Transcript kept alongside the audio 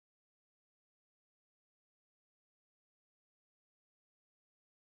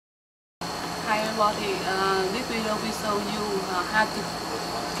everybody. This video will show you how to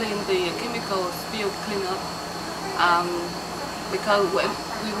clean the chemical spill cleanup. Because when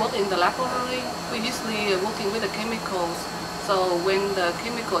we work in the laboratory, we usually working with the chemicals. So when the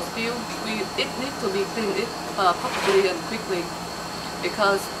chemical spill, it needs to be cleaned properly and quickly.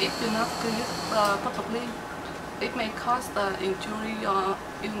 Because if you not clean it properly, it may cause injury or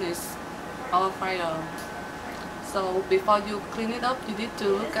illness or fire. So before you clean it up, you need to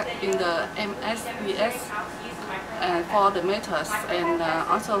look at in the MSDS for the methods, and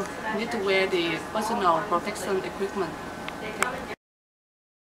also need to wear the personal protection equipment.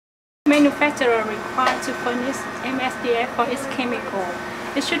 Manufacturer required to furnish MSDF for its chemical.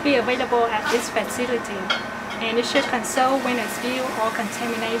 It should be available at its facility, and it should consult when a spill or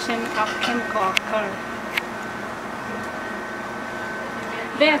contamination of chemical occurs.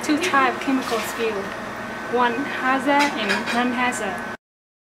 There are two types of chemical spill. One hazard and non-hazard.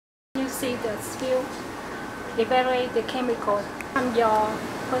 You see the spill, evaluate the chemical on your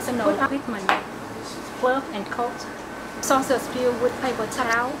personal equipment, glove and coat. Source the spill with paper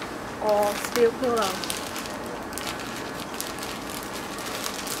towel or spill pillow.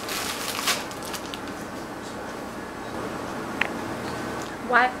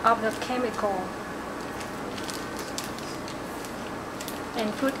 Wipe off the chemical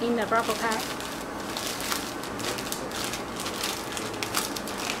and put in a rubber pad.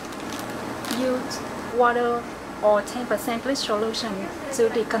 Use water or 10% bleach solution to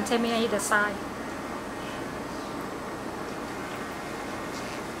decontaminate the site.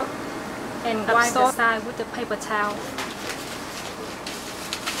 And wipe the side with the paper towel.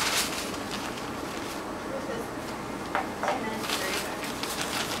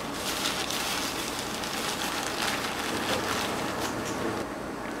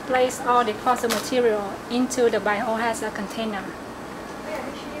 Place all the fossil material into the biohazard container.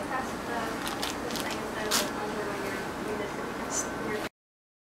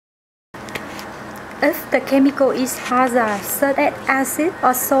 If the chemical is hazardous, such as acid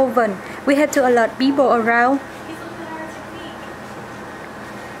or solvent, we have to alert people around.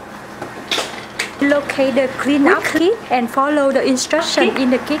 Locate the cleanup kit and follow the instruction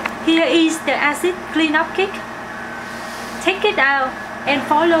in the kit. Here is the acid cleanup kit. Take it out and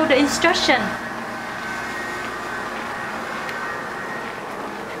follow the instruction.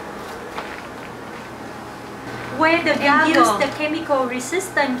 Wear the and use the chemical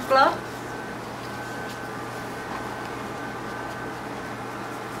resistant glove.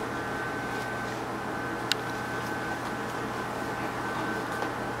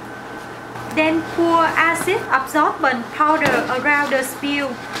 Then pour acid absorbent powder around the spill.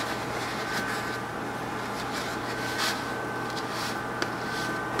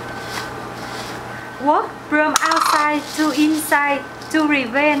 Work from outside to inside to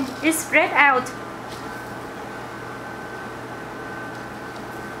prevent it spread out.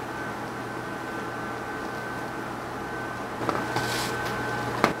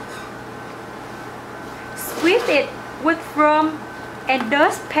 Sweep it with foam and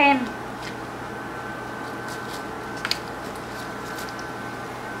dustpan.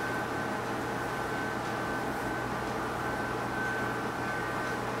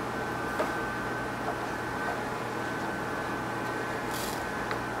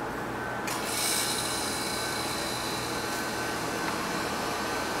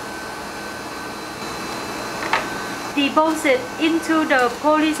 Deposit into the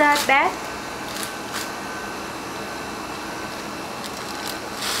polymer bag.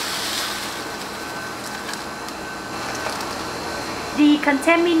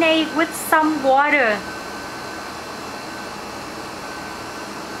 Decontaminate with some water.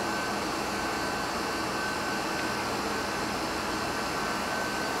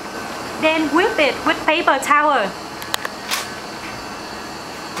 Then whip it with paper towel.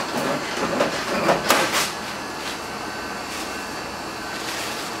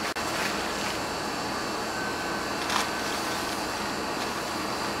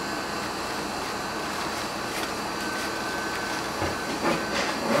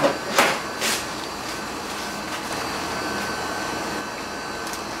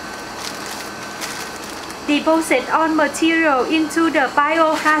 Deposit all material into the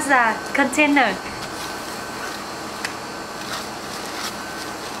biohazard container.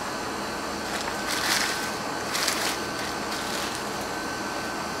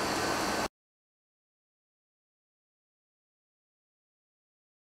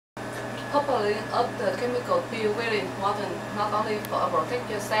 Properly up the chemical spill very important, not only for protect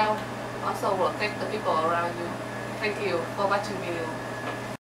yourself, also protect the people around you. Thank you for watching video.